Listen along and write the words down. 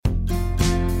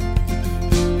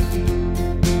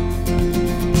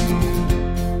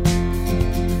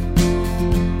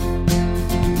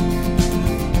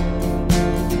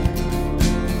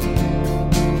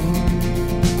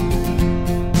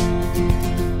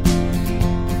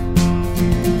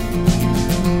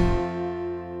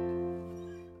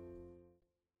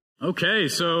Okay,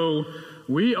 so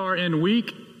we are in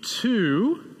week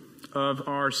 2 of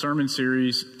our sermon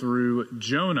series through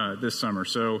Jonah this summer.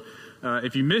 So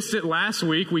if you missed it last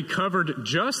week, we covered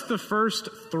just the first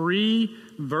 3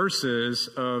 verses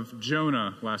of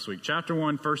Jonah last week. Chapter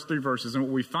 1, first 3 verses. And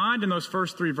what we find in those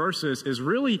first 3 verses is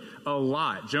really a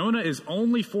lot. Jonah is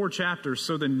only 4 chapters,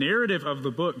 so the narrative of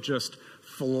the book just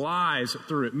flies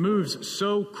through. It moves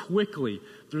so quickly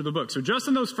through the book. So just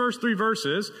in those first 3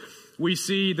 verses, we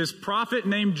see this prophet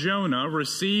named Jonah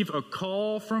receive a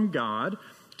call from God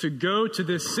to go to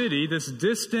this city, this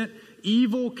distant,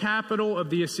 evil capital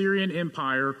of the Assyrian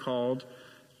Empire called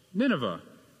Nineveh.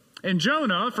 And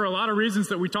Jonah, for a lot of reasons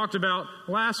that we talked about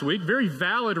last week, very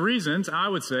valid reasons, I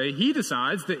would say, he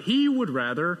decides that he would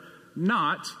rather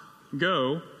not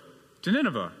go to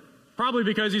Nineveh. Probably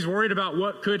because he's worried about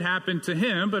what could happen to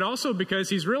him, but also because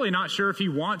he's really not sure if he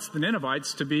wants the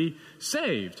Ninevites to be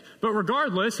saved. But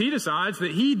regardless, he decides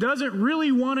that he doesn't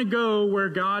really want to go where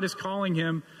God is calling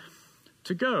him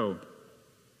to go.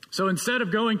 So instead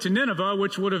of going to Nineveh,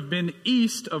 which would have been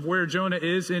east of where Jonah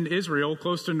is in Israel,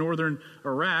 close to northern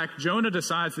Iraq, Jonah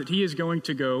decides that he is going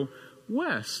to go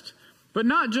west. But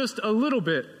not just a little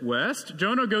bit west.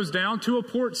 Jonah goes down to a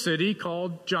port city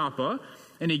called Joppa,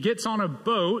 and he gets on a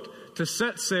boat to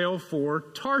set sail for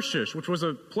Tarshish, which was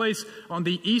a place on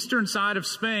the eastern side of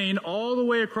Spain, all the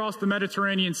way across the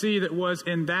Mediterranean Sea, that was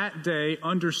in that day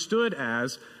understood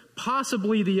as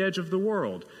possibly the edge of the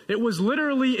world. It was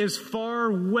literally as far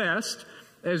west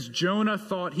as Jonah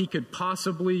thought he could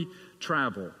possibly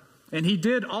travel. And he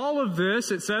did all of this,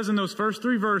 it says in those first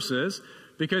 3 verses,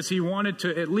 because he wanted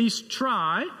to at least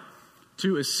try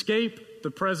to escape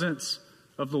the presence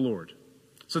of the Lord.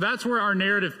 So that's where our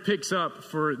narrative picks up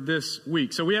for this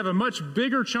week. So we have a much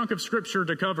bigger chunk of scripture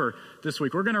to cover this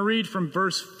week. We're going to read from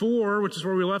verse 4, which is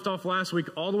where we left off last week,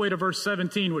 all the way to verse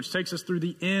 17, which takes us through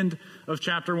the end of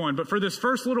chapter 1. But for this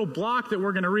first little block that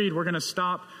we're going to read, we're going to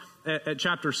stop at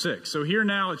chapter 6. So here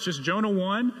now, it's just Jonah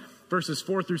 1, verses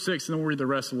 4 through 6, and then we'll read the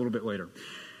rest a little bit later.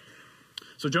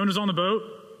 So Jonah's on the boat,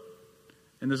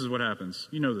 and this is what happens.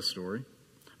 You know the story.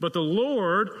 But the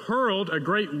Lord hurled a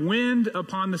great wind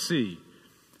upon the sea,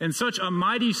 and such a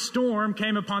mighty storm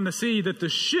came upon the sea that the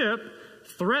ship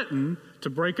threatened to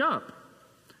break up.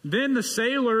 Then the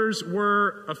sailors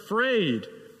were afraid,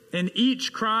 and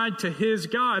each cried to his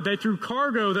God. They threw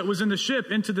cargo that was in the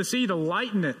ship into the sea to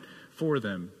lighten it for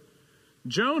them.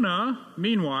 Jonah,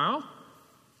 meanwhile,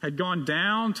 had gone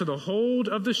down to the hold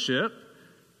of the ship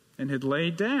and had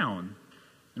laid down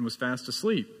and was fast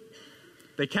asleep.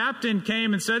 The captain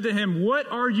came and said to him,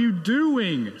 "What are you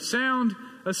doing? Sound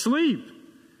asleep?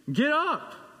 Get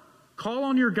up, call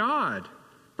on your God.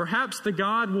 Perhaps the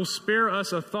God will spare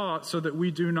us a thought so that we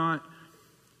do not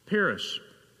perish."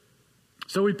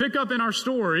 So we pick up in our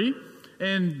story,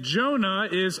 and Jonah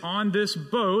is on this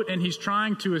boat, and he's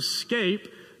trying to escape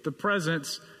the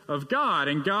presence of God.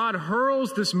 And God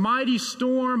hurls this mighty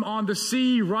storm on the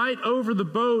sea right over the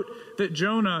boat that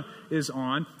Jonah is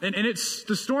on. And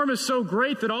the storm is so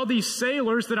great that all these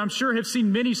sailors that I'm sure have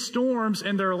seen many storms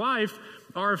in their life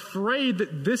are afraid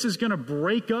that this is going to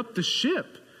break up the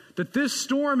ship, that this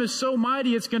storm is so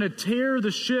mighty it's going to tear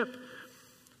the ship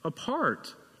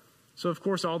apart. So of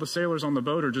course all the sailors on the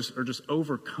boat are just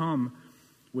overcome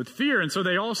with fear, and so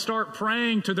they all start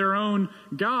praying to their own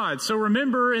God. So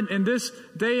remember, in this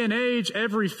day and age,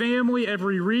 every family,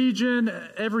 every region,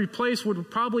 every place would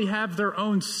probably have their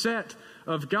own set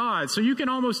of gods. So you can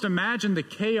almost imagine the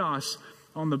chaos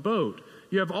on the boat.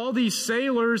 You have all these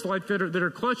sailors that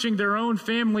are clutching their own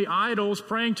family idols,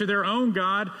 praying to their own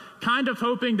God, kind of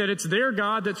hoping that it's their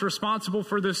God that's responsible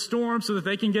for this storm so that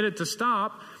they can get it to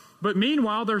stop. But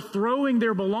meanwhile, they're throwing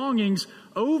their belongings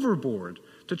overboard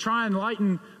to try and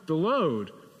lighten the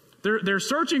load. They're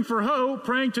searching for hope,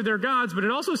 praying to their gods, but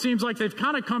it also seems like they've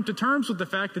kind of come to terms with the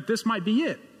fact that this might be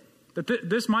it, that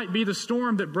this might be the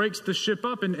storm that breaks the ship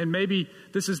up, and maybe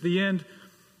this is the end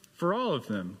for all of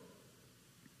them.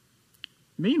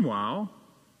 Meanwhile,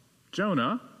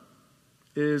 Jonah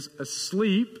is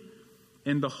asleep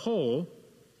in the hull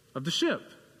of the ship.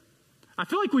 I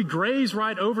feel like we graze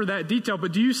right over that detail,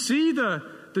 but do you see the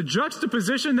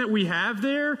juxtaposition that we have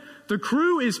there? The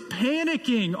crew is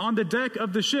panicking on the deck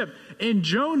of the ship, and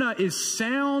Jonah is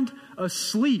sound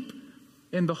asleep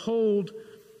in the hold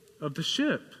of the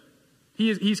ship.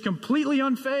 He's completely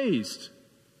unfazed.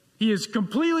 He is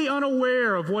completely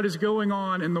unaware of what is going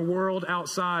on in the world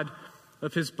outside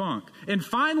of his bunk. And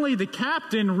finally, the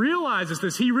captain realizes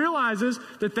this. He realizes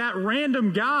that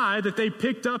random guy that they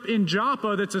picked up in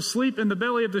Joppa that's asleep in the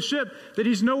belly of the ship, that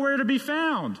he's nowhere to be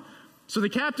found. So the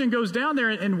captain goes down there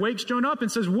and wakes Jonah up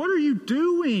and says, "What are you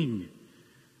doing?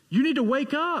 You need to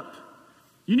wake up.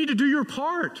 You need to do your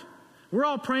part. We're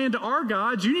all praying to our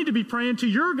gods. You need to be praying to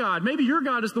your God. Maybe your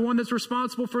God is the one that's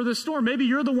responsible for this storm. Maybe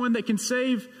you're the one that can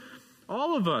save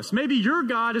all of us. Maybe your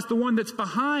God is the one that's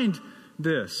behind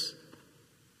this.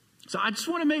 So I just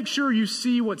want to make sure you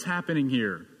see what's happening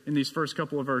here in these first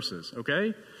couple of verses,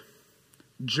 okay?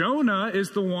 Jonah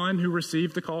is the one who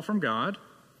received the call from God.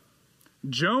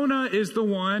 Jonah is the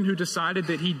one who decided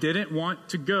that he didn't want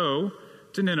to go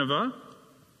to Nineveh.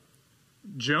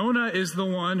 Jonah is the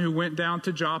one who went down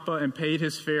to Joppa and paid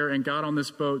his fare and got on this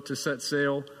boat to set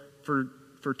sail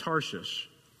for Tarshish.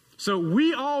 So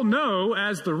we all know,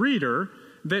 as the reader,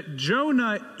 that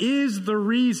Jonah is the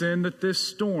reason that this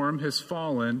storm has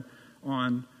fallen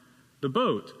on the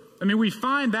boat. I mean, we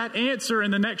find that answer in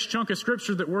the next chunk of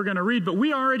scripture that we're going to read, but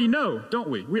we already know,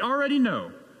 don't we? We already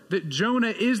know that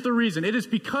Jonah is the reason. It is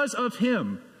because of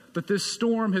him that this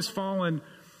storm has fallen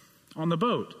on the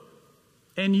boat.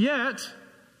 And yet,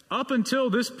 up until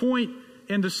this point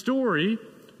in the story,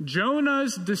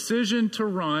 Jonah's decision to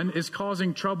run is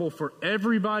causing trouble for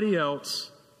everybody else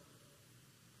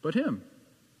but him.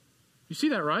 You see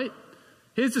that, right?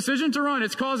 His decision to run,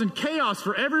 it's causing chaos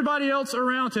for everybody else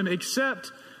around him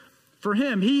except for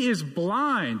him. He is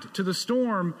blind to the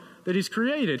storm that he's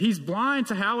created. He's blind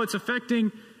to how it's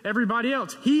affecting everybody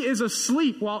else. He is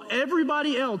asleep while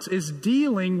everybody else is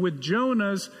dealing with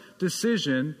Jonah's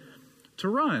decision to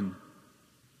run.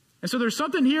 And so there's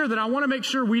something here that I want to make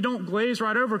sure we don't glaze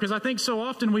right over, because I think so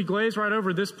often we glaze right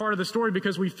over this part of the story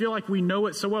because we feel like we know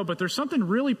it so well. But there's something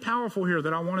really powerful here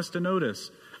that I want us to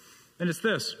notice. And it's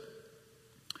this.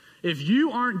 If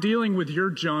you aren't dealing with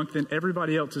your junk, then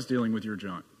everybody else is dealing with your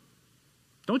junk.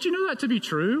 Don't you know that to be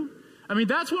true? I mean,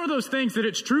 that's one of those things that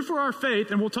it's true for our faith,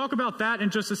 and we'll talk about that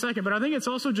in just a second. But I think it's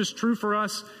also just true for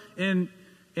us in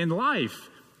life.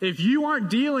 If you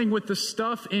aren't dealing with the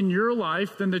stuff in your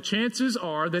life, then the chances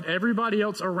are that everybody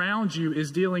else around you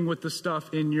is dealing with the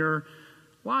stuff in your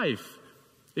life.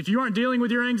 If you aren't dealing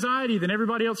with your anxiety, then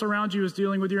everybody else around you is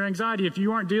dealing with your anxiety. If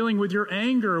you aren't dealing with your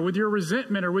anger, or with your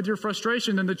resentment, or with your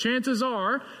frustration, then the chances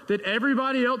are that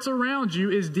everybody else around you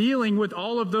is dealing with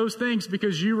all of those things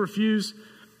because you refuse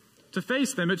to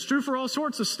face them. It's true for all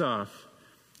sorts of stuff.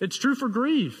 It's true for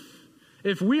grief.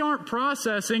 If we aren't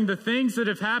processing the things that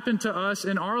have happened to us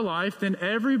in our life, then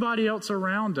everybody else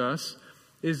around us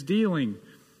is dealing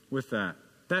with that.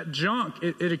 That junk,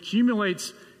 it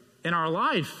accumulates in our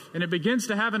life, and it begins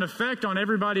to have an effect on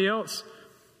everybody else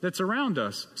that's around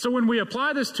us. So when we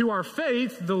apply this to our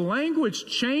faith, the language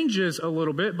changes a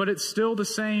little bit, but it's still the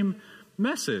same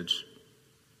message.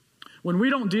 When we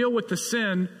don't deal with the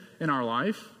sin in our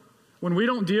life, when we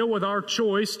don't deal with our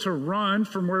choice to run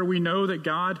from where we know that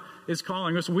God is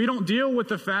calling us, we don't deal with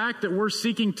the fact that we're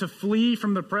seeking to flee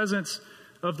from the presence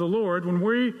of the Lord, when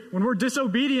we're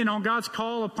disobedient on God's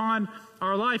call upon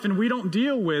our life and we don't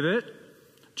deal with it,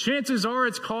 chances are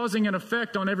it's causing an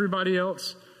effect on everybody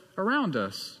else around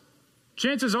us.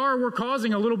 Chances are we're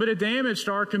causing a little bit of damage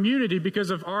to our community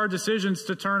because of our decisions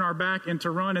to turn our back and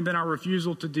to run, and then our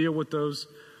refusal to deal with those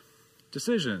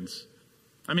decisions.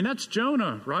 I mean, that's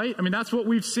Jonah, right? I mean, that's what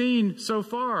we've seen so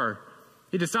far.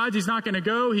 He decides he's not going to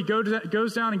go. He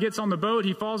goes down and gets on the boat.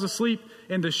 He falls asleep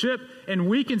in the ship. And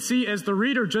we can see as the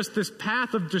reader just this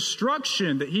path of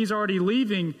destruction that he's already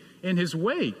leaving in his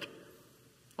wake.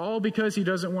 All because he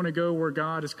doesn't want to go where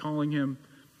God is calling him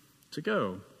to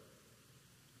go.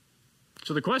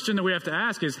 So the question that we have to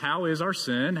ask is, how is our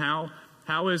sin?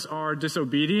 How is our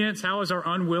disobedience? How is our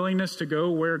unwillingness to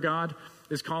go where God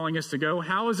is calling us to go?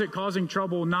 How is it causing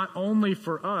trouble not only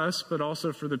for us, but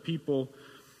also for the people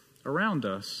around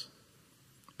us?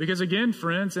 Because again,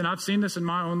 friends, and I've seen this in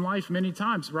my own life many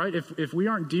times, right? If we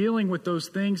aren't dealing with those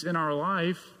things in our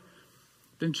life,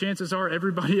 then chances are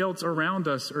everybody else around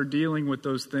us are dealing with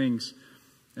those things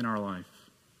in our life.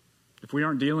 If we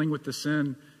aren't dealing with the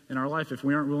sin in our life, if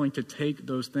we aren't willing to take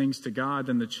those things to God,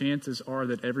 then the chances are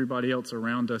that everybody else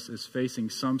around us is facing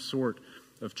some sort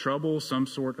of trouble, some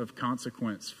sort of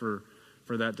consequence for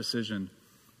that decision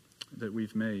that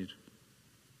we've made.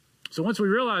 So once we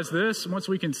realize this, once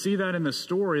we can see that in the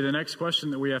story, the next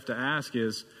question that we have to ask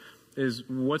is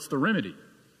what's the remedy?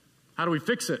 How do we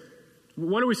fix it?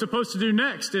 What are we supposed to do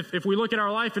next if we look at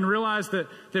our life and realize that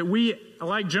we,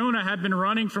 like Jonah, had been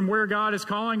running from where God is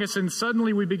calling us, and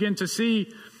suddenly we begin to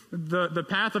see the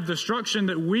path of destruction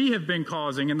that we have been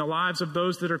causing in the lives of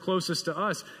those that are closest to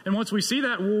us. And once we see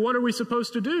that, well, what are we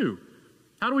supposed to do?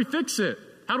 How do we fix it?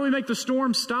 How do we make the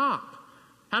storm stop?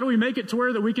 How do we make it to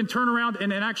where that we can turn around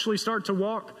and actually start to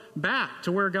walk back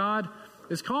to where God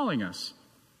is calling us?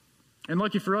 And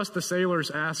lucky for us, the sailors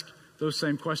ask those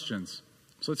same questions.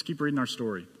 So let's keep reading our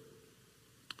story.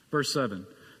 Verse 7.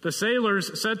 The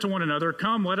sailors said to one another,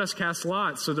 "Come, let us cast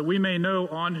lots so that we may know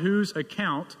on whose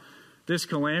account this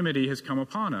calamity has come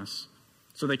upon us."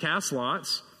 So they cast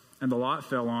lots, and the lot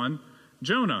fell on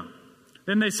Jonah.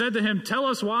 Then they said to him, "Tell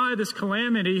us why this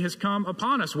calamity has come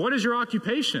upon us. What is your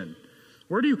occupation?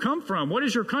 Where do you come from? What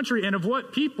is your country, and of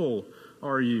what people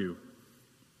are you?"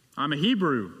 "I'm a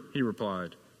Hebrew," he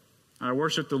replied. "I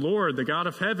worship the Lord, the God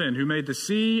of heaven, who made the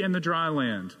sea and the dry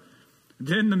land."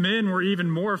 Then the men were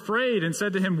even more afraid and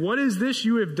said to him, "What is this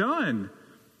you have done?"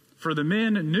 For the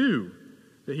men knew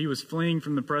that he was fleeing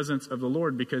from the presence of the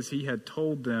Lord because he had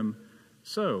told them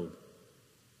so.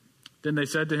 Then they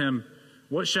said to him,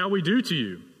 "What shall we do to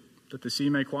you, that the sea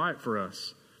may quiet for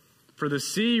us?" For the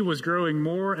sea was growing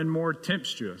more and more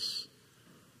tempestuous.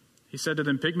 He said to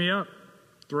them, "Pick me up,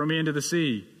 throw me into the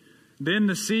sea. Then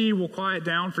the sea will quiet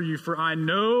down for you, for I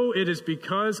know it is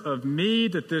because of me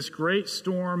that this great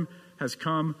storm has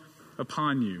come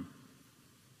upon you."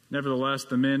 Nevertheless,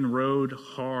 the men rowed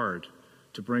hard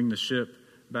to bring the ship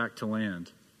back to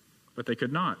land, but they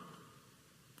could not,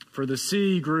 for the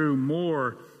sea grew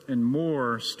more and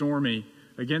more stormy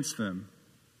against them.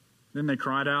 Then they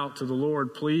cried out to the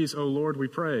Lord, "Please, O Lord, we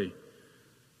pray,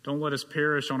 don't let us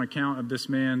perish on account of this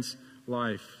man's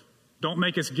life. Don't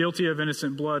make us guilty of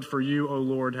innocent blood, for you, O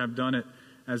Lord, have done it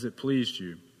as it pleased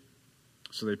you."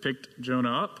 So they picked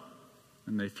Jonah up,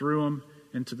 and they threw him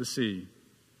into the sea.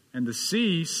 And the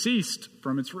sea ceased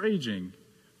from its raging.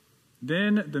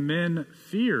 Then the men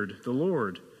feared the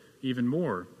Lord even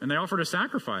more, and they offered a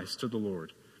sacrifice to the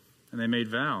Lord, and they made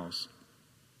vows.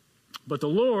 But the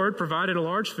Lord provided a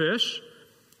large fish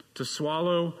to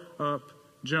swallow up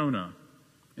Jonah.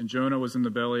 And Jonah was in the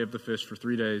belly of the fish for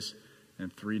 3 days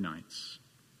and 3 nights.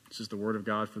 This is the word of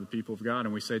God for the people of God.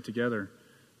 And we say together,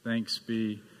 thanks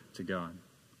be to God.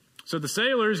 So the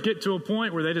sailors get to a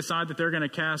point where they decide that they're going to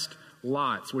cast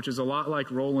lots, which is a lot like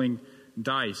rolling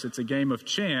dice. It's a game of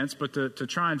chance, but to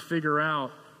try and figure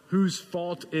out whose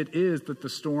fault it is that the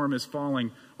storm is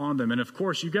falling on them. And of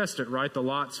course, you guessed it, right? The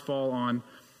lots fall on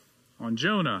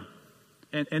Jonah.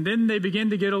 And then they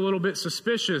begin to get a little bit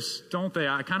suspicious, don't they?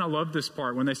 I kind of love this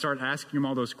part when they start asking him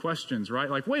all those questions, right?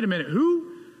 Like, wait a minute,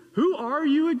 who are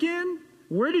you again?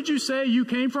 Where did you say you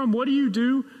came from? What do you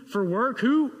do for work?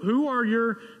 Who are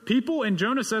your people? And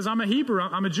Jonah says, "I'm a Hebrew,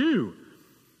 I'm a Jew.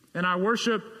 And I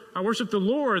worship the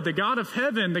Lord, the God of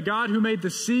heaven, the God who made the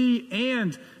sea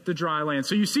and the dry land."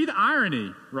 So you see the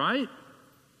irony, right?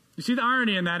 You see the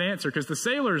irony in that answer, because the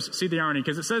sailors see the irony,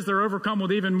 because it says they're overcome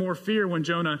with even more fear when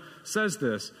Jonah says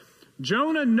this.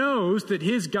 Jonah knows that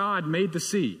his God made the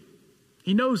sea.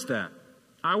 He knows that.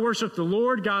 "I worship the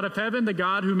Lord, God of heaven, the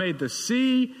God who made the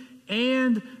sea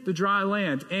and the dry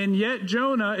land." And yet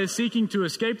Jonah is seeking to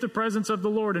escape the presence of the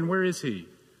Lord. And where is he?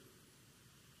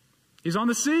 He's on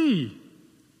the sea.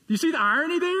 You see the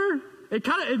irony there?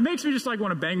 It makes me just like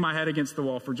want to bang my head against the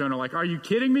wall for Jonah. Like, are you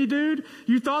kidding me, dude?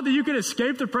 You thought that you could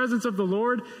escape the presence of the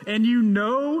Lord, and you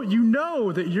know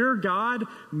that your God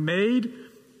made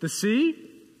the sea?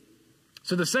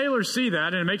 So the sailors see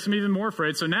that, and it makes them even more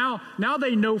afraid. So now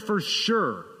they know for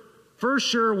sure,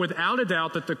 without a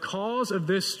doubt, that the cause of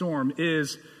this storm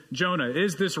is Jonah,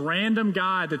 is this random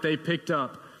guy that they picked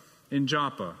up in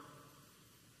Joppa.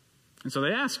 And so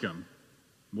they ask him,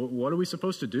 what are we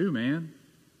supposed to do, man?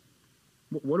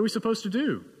 What are we supposed to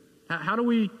do? How do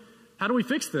we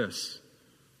fix this?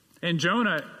 And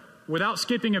Jonah, without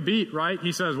skipping a beat, right,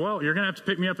 he says, "Well, you're going to have to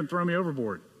pick me up and throw me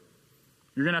overboard.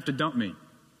 You're going to have to dump me.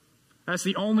 That's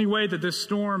the only way that this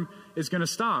storm is going to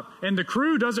stop." And the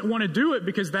crew doesn't want to do it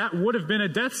because that would have been a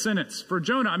death sentence for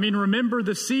Jonah. I mean, remember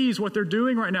the seas, what they're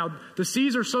doing right now. The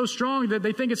seas are so strong that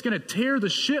they think it's going to tear the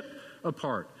ship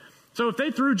apart. So if they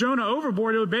threw Jonah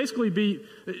overboard, it would basically be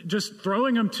just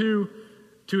throwing him to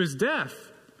his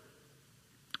death.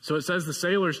 So it says the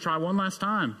sailors try one last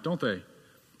time, don't they?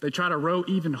 They try to row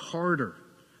even harder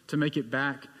to make it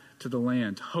back to the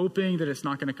land, hoping that it's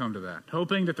not going to come to that,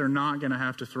 hoping that they're not going to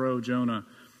have to throw Jonah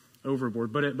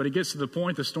overboard. But it gets to the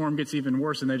point, the storm gets even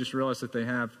worse, and they just realize that they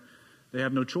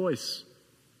have no choice.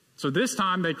 So this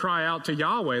time they cry out to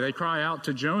Yahweh. They cry out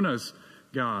to Jonah's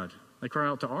God. They cry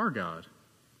out to our God.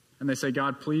 And they say,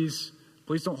 "God, please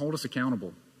don't hold us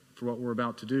accountable for what we're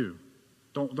about to do.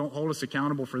 Don't hold us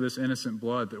accountable for this innocent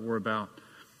blood that we're about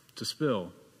to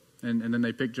spill." And then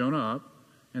they pick Jonah up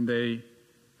and they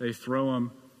throw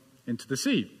him into the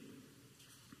sea.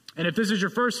 And if this is your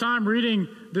first time reading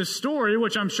this story,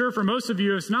 which I'm sure for most of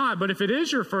you it's not, but if it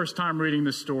is your first time reading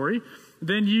this story,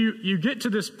 then you get to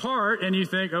this part and you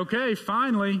think, okay,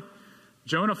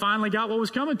 Jonah finally got what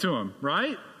was coming to him,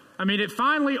 right? I mean, it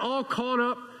finally all caught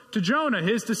up to Jonah,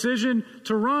 his decision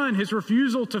to run, his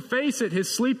refusal to face it,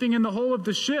 his sleeping in the hole of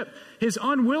the ship, his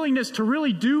unwillingness to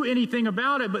really do anything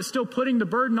about it, but still putting the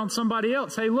burden on somebody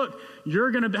else. Hey, look,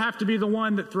 you're going to have to be the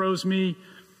one that throws me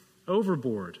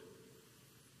overboard.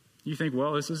 You think,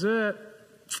 well, this is it.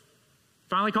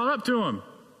 Finally caught up to him.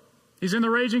 He's in the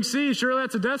raging sea. Surely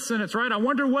that's a death sentence, right? I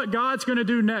wonder what God's going to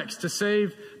do next to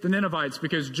save the Ninevites,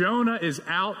 because Jonah is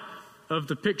out of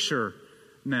the picture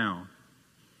now.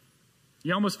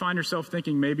 You almost find yourself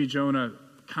thinking maybe Jonah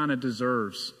kind of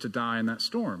deserves to die in that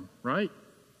storm, right?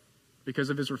 Because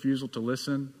of his refusal to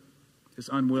listen, his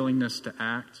unwillingness to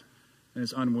act, and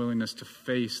his unwillingness to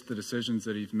face the decisions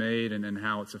that he's made and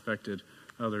how it's affected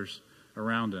others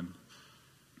around him.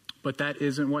 But that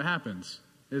isn't what happens,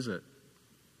 is it?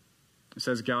 It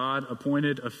says God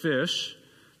appointed a fish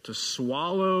to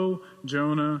swallow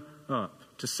Jonah up,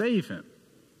 to save him.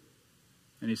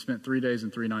 And he spent 3 days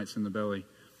and 3 nights in the belly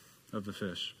of the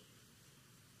fish.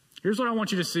 Here's what I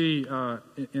want you to see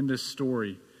in this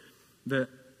story that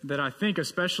I think,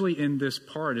 especially in this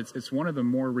part, it's one of the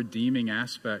more redeeming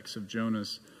aspects of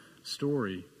Jonah's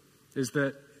story, is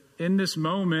that in this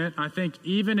moment, I think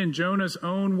even in Jonah's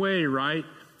own way, right,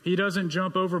 he doesn't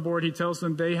jump overboard. He tells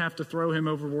them they have to throw him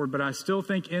overboard. But I still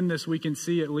think in this we can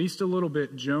see at least a little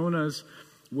bit Jonah's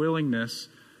willingness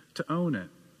to own it.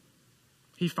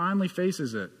 He finally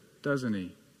faces it, doesn't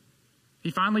he?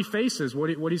 He finally faces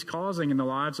what he's causing in the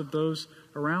lives of those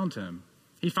around him.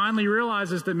 He finally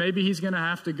realizes that maybe he's going to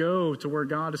have to go to where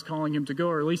God is calling him to go,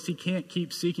 or at least he can't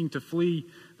keep seeking to flee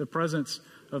the presence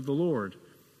of the Lord.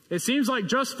 It seems like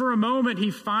just for a moment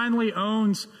he finally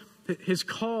owns his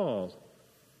call.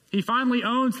 He finally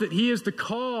owns that he is the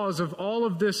cause of all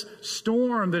of this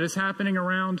storm that is happening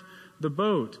around the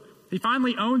boat. He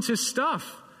finally owns his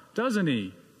stuff, doesn't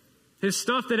he? His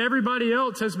stuff that everybody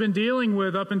else has been dealing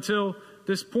with up until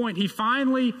this point. He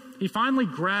finally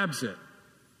grabs it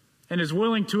and is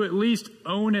willing to at least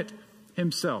own it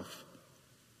himself.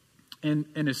 And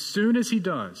as soon as he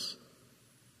does,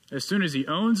 as soon as he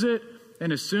owns it,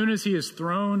 and as soon as he is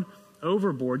thrown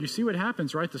overboard, you see what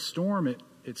happens, right? The storm,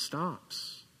 it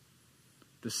stops.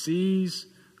 The seas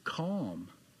calm.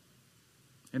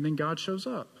 And then God shows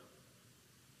up.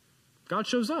 God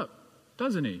shows up,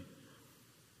 doesn't he?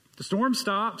 The storm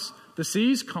stops. The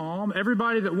seas calm.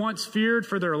 Everybody that once feared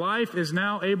for their life is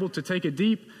now able to take a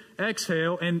deep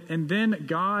exhale. And then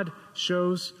God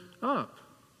shows up.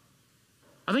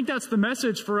 I think that's the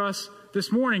message for us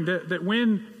this morning. That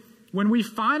when we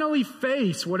finally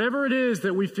face whatever it is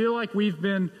that we feel like we've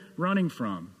been running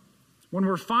from, when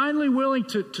we're finally willing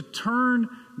to turn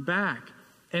back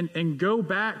and go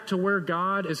back to where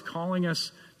God is calling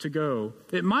us to go,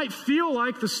 it might feel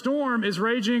like the storm is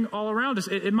raging all around us.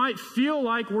 It might feel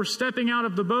like we're stepping out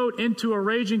of the boat into a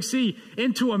raging sea,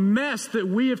 into a mess that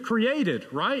we have created,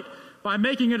 right? By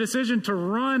making a decision to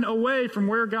run away from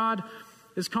where God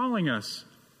is calling us.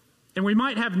 And we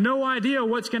might have no idea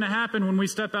what's going to happen when we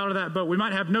step out of that boat. We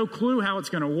might have no clue how it's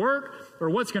going to work, or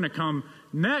what's going to come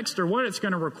next, or what it's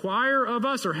going to require of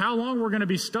us, or how long we're going to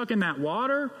be stuck in that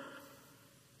water.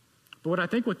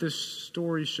 But what this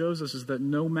story shows us is that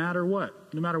no matter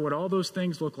what all those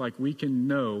things look like, we can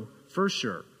know for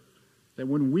sure that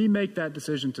when we make that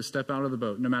decision to step out of the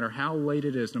boat, no matter how late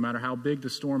it is, no matter how big the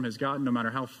storm has gotten, no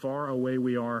matter how far away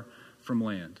we are from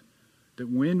land, that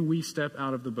when we step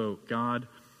out of the boat, God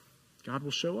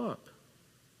will show up.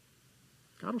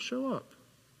 God will show up.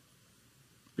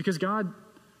 Because God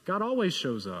always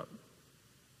shows up.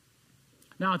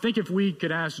 Now, I think if we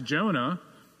could ask Jonah,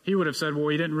 he would have said, well,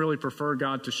 he didn't really prefer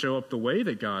God to show up the way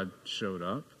that God showed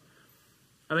up.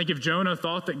 I think if Jonah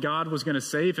thought that God was going to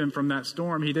save him from that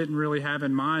storm, he didn't really have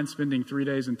in mind spending 3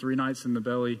 days and 3 nights in the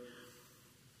belly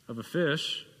of a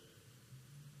fish.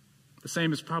 The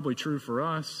same is probably true for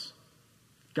us.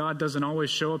 God doesn't always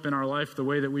show up in our life the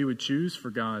way that we would choose for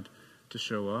God to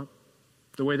show up,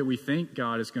 the way that we think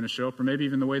God is going to show up, or maybe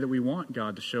even the way that we want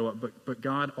God to show up. But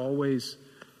God always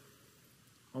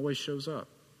shows up.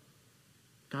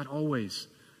 God always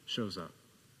shows up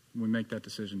when we make that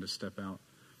decision to step out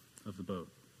of the boat.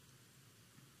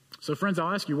 So friends,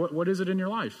 I'll ask you, what is it in your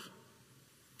life?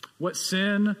 What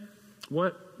sin,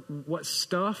 what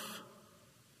stuff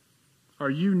are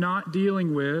you not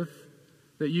dealing with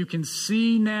that you can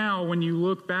see now when you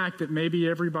look back that maybe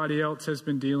everybody else has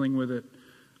been dealing with it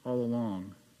all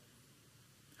along?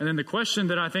 And then the question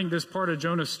that I think this part of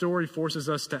Jonah's story forces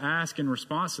us to ask in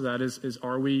response to that is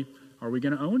are we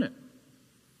going to own it?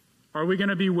 Are we going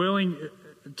to be willing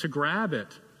to grab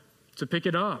it, to pick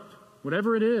it up,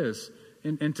 whatever it is,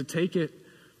 and to take it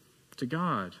to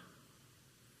God?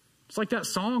 It's like that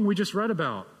song we just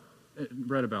sung,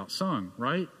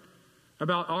 right?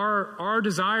 about our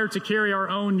desire to carry our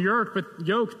own yoke,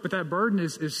 but that burden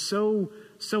is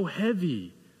so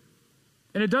heavy.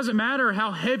 And it doesn't matter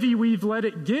how heavy we've let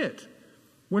it get.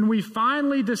 When we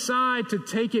finally decide to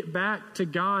take it back to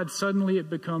God, suddenly it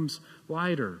becomes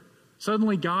lighter.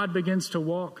 Suddenly God begins to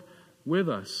walk with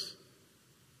us.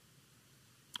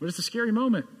 But it's a scary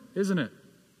moment, isn't it?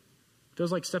 It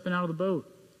feels like stepping out of the boat.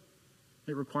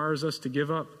 It requires us to give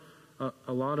up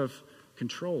a lot of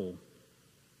control.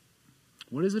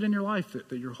 What is it in your life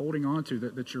that you're holding on to,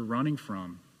 that you're running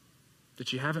from,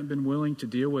 that you haven't been willing to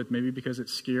deal with, maybe because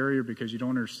it's scary or because you don't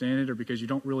understand it or because you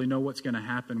don't really know what's going to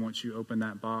happen once you open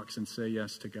that box and say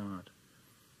yes to God?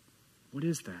 What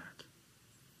is that?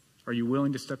 Are you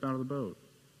willing to step out of the boat?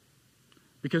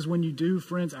 Because when you do,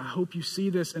 friends, I hope you see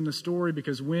this in the story,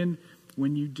 because when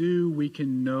you do, we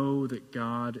can know that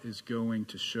God is going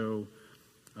to show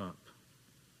up.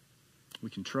 We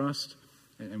can trust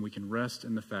and we can rest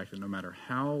in the fact that no matter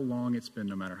how long it's been,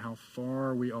 no matter how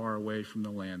far we are away from the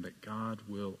land, that God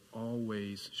will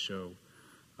always show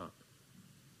up.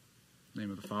 In the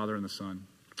name of the Father, and the Son,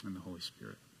 and the Holy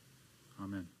Spirit.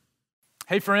 Amen.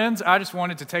 Hey friends, I just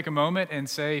wanted to take a moment and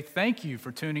say thank you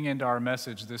for tuning into our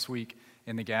message this week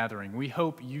in the gathering. We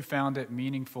hope you found it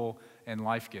meaningful and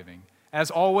life-giving. As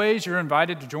always, you're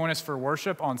invited to join us for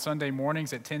worship on Sunday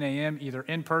mornings at 10 a.m., either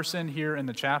in person here in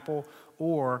the chapel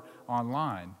or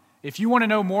online. If you want to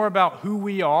know more about who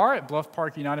we are at Bluff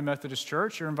Park United Methodist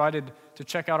Church, you're invited to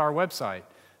check out our website.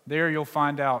 There you'll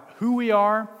find out who we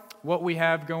are, what we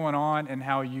have going on, and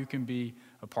how you can be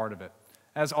a part of it.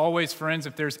 As always, friends,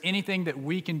 if there's anything that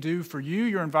we can do for you,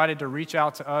 you're invited to reach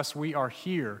out to us. We are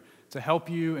here to help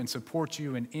you and support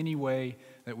you in any way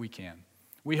that we can.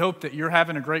 We hope that you're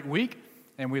having a great week,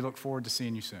 and we look forward to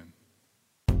seeing you soon.